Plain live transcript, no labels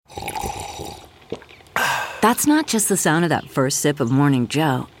That's not just the sound of that first sip of Morning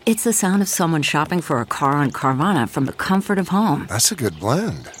Joe. It's the sound of someone shopping for a car on Carvana from the comfort of home. That's a good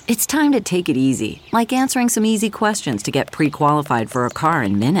blend. It's time to take it easy, like answering some easy questions to get pre-qualified for a car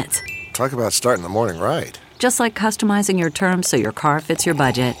in minutes. Talk about starting the morning right. Just like customizing your terms so your car fits your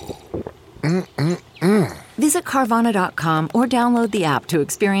budget. Visit Carvana.com or download the app to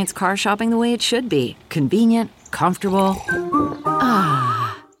experience car shopping the way it should be. Convenient, comfortable.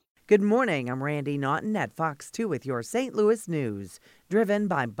 Good morning, I'm Randy Naughton at Fox 2 with your St. Louis news, driven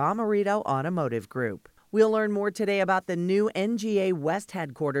by Bomarito Automotive Group. We'll learn more today about the new NGA West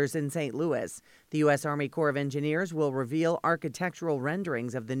headquarters in St. Louis. The U.S. Army Corps of Engineers will reveal architectural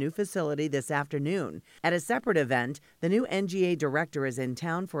renderings of the new facility this afternoon. At a separate event, the new NGA director is in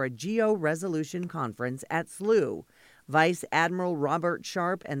town for a Geo-Resolution conference at SLU. Vice Admiral Robert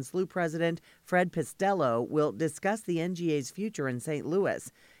Sharp and SLU President Fred Pistello will discuss the NGA's future in St. Louis.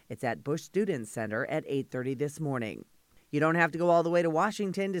 It's at Bush Student Center at 8:30 this morning. You don't have to go all the way to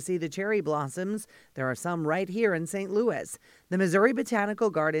Washington to see the cherry blossoms. There are some right here in St. Louis. The Missouri Botanical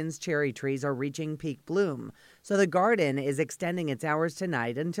Gardens cherry trees are reaching peak bloom, so the garden is extending its hours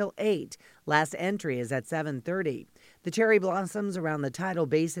tonight until 8. Last entry is at 7:30. The cherry blossoms around the tidal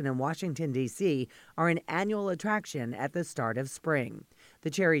basin in Washington, D.C. are an annual attraction at the start of spring. The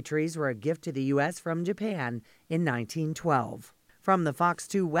cherry trees were a gift to the U.S. from Japan in 1912. From the Fox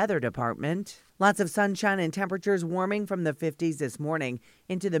 2 Weather Department, lots of sunshine and temperatures warming from the 50s this morning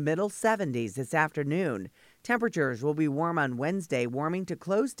into the middle 70s this afternoon. Temperatures will be warm on Wednesday, warming to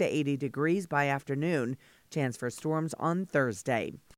close to 80 degrees by afternoon. Chance for storms on Thursday.